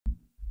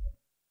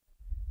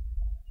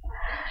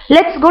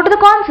Let's go to the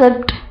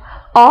concept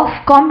of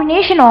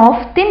combination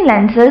of thin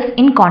lenses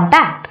in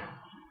contact.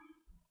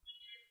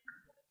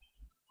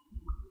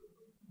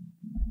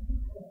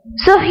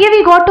 So here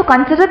we got to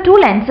consider two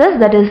lenses,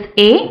 that is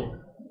A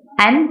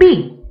and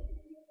B.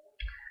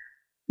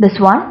 This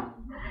one.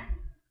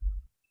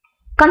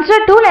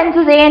 Consider two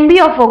lenses A and B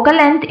of focal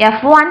length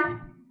f1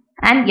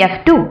 and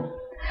f2,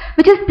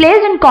 which is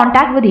placed in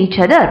contact with each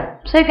other.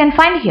 So you can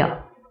find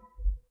here.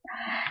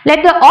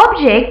 Let the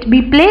object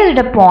be placed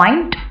at a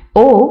point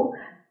O.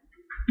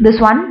 This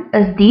one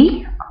is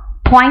the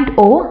point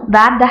O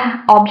where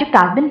the object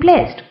has been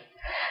placed.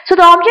 So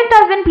the object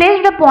has been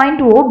placed at a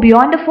point O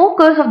beyond the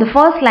focus of the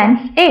first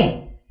lens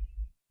A.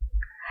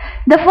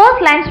 The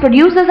first lens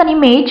produces an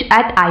image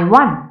at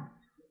I1.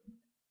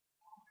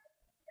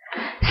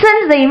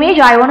 Since the image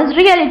I1 is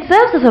real, it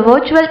serves as a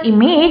virtual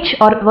image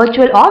or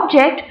virtual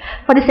object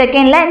for the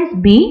second lens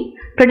B,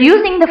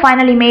 producing the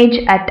final image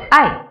at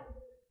I.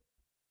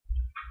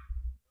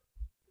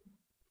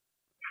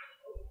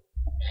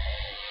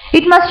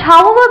 It must,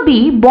 however,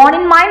 be borne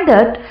in mind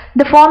that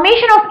the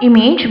formation of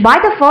image by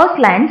the first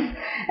lens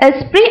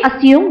is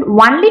pre-assumed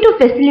only to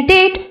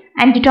facilitate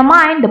and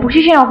determine the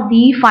position of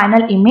the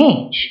final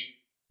image.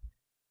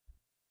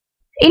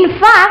 In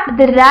fact,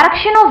 the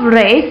direction of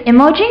rays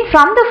emerging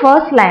from the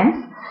first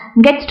lens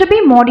gets to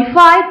be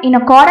modified in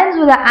accordance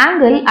with the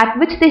angle at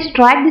which they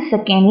strike the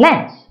second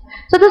lens.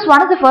 So this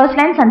one is the first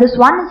lens and this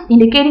one is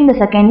indicating the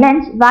second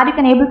lens, where you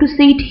can able to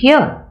see it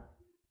here.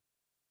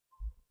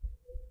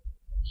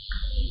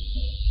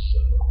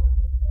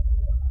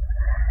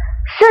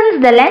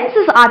 Since the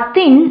lenses are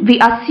thin, we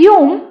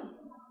assume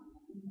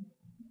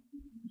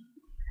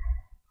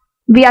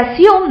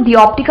the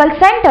optical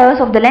centers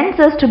of the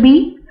lenses to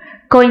be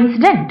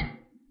coincident.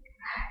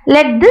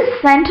 Let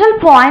this central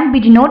point be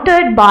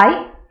denoted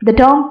by the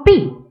term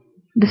P,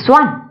 this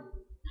one.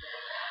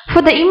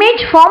 For the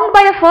image formed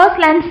by the first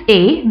lens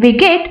A, we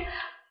get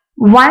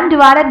 1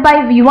 divided by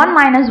V1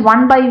 minus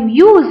 1 by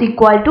U is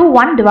equal to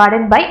 1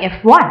 divided by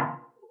F1,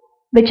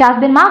 which has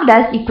been marked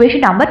as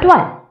equation number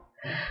 12.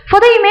 For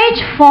the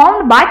image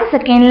formed by the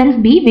second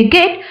lens B, we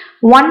get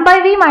 1 by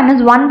V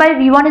minus 1 by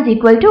V1 is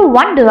equal to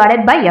 1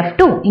 divided by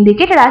F2,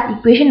 indicated as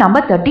equation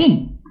number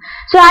 13.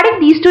 So adding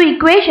these two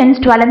equations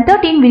 12 and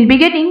 13, we will be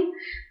getting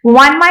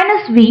 1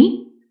 minus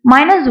V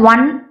minus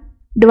 1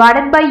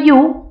 divided by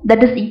U,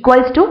 that is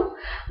equals to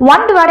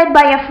 1 divided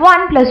by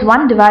F1 plus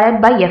 1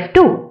 divided by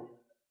F2.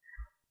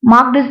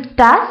 Mark this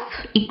as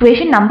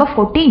equation number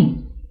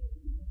 14.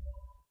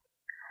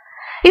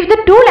 If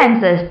the two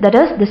lenses, that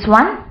is this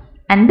one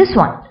and this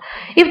one,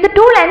 if the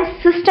two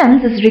lens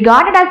systems is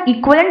regarded as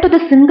equivalent to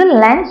the single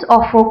lens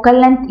of focal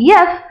length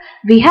F,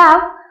 we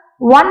have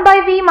 1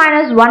 by V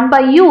minus 1 by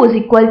U is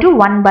equal to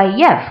 1 by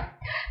F.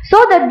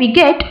 So that we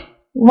get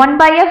 1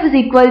 by F is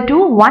equal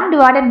to 1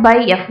 divided by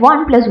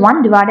F1 plus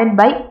 1 divided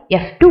by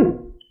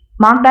F2,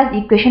 marked as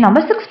equation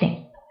number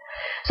 16.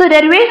 So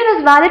derivation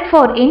is valid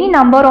for any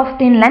number of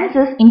thin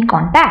lenses in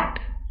contact.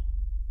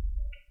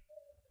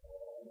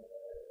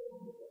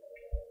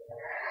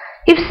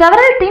 If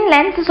several thin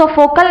lenses of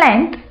focal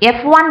length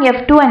f1,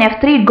 f2 and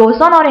f3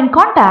 goes on or in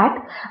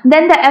contact,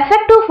 then the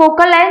effective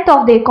focal length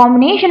of their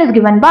combination is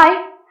given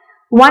by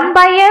 1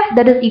 by f,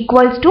 that is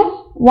equals to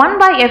 1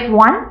 by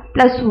f1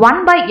 plus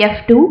 1 by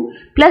f2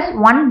 plus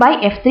 1 by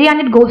f3,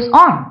 and it goes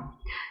on.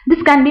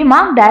 This can be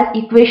marked as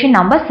equation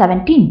number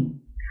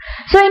 17.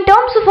 So in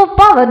terms of a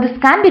power, this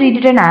can be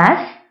rewritten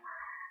as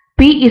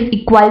P is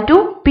equal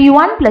to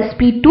P1 plus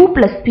P2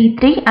 plus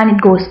P3, and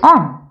it goes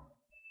on.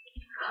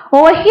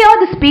 Over here,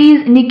 this P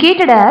is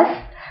indicated as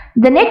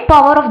the net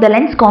power of the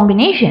lens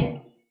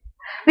combination.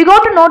 We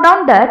got to note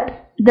down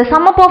that the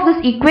sum up of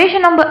this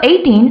equation number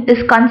 18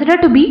 is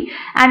considered to be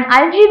an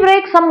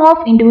algebraic sum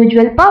of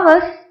individual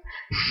powers.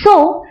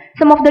 So,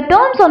 some of the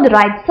terms on the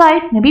right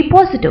side may be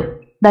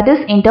positive, that is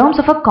in terms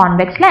of a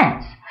convex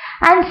lens,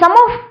 and some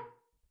of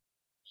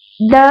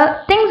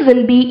the things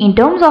will be in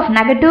terms of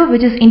negative,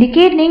 which is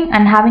indicating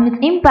and having its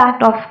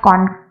impact of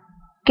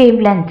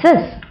concave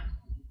lenses.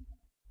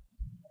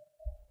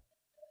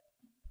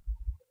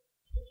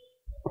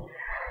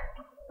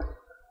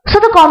 So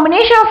the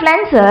combination of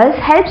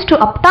lenses helps to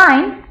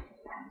obtain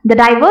the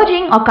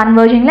diverging or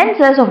converging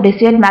lenses of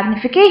desired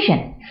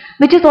magnification,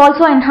 which is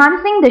also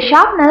enhancing the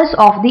sharpness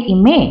of the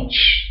image.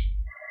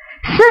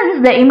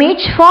 Since the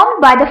image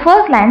formed by the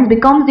first lens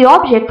becomes the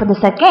object for the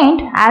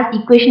second, as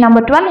equation number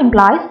 12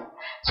 implies,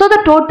 so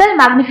the total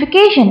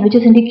magnification, which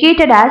is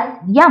indicated as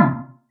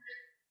M.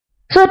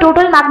 So the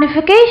total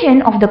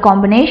magnification of the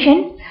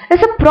combination is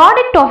a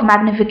product of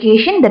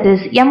magnification, that is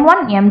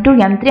M1, M2,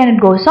 M3, and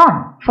it goes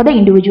on for the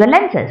individual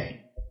lenses.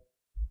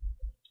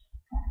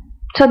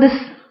 So this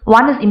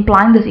one is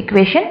implying this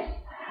equation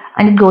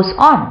and it goes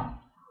on.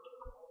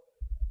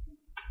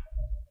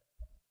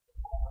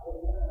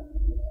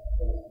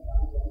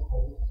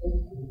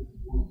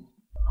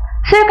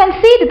 So you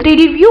can see the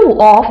 3D view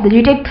of the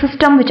GTEC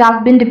system, which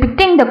has been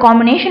depicting the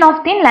combination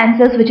of thin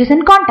lenses which is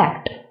in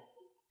contact.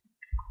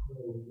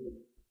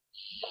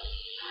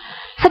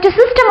 Such a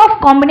system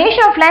of combination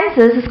of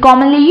lenses is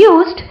commonly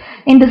used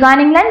in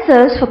designing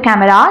lenses for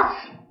cameras,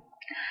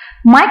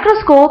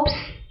 microscopes,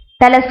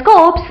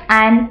 telescopes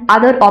and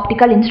other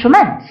optical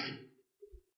instruments.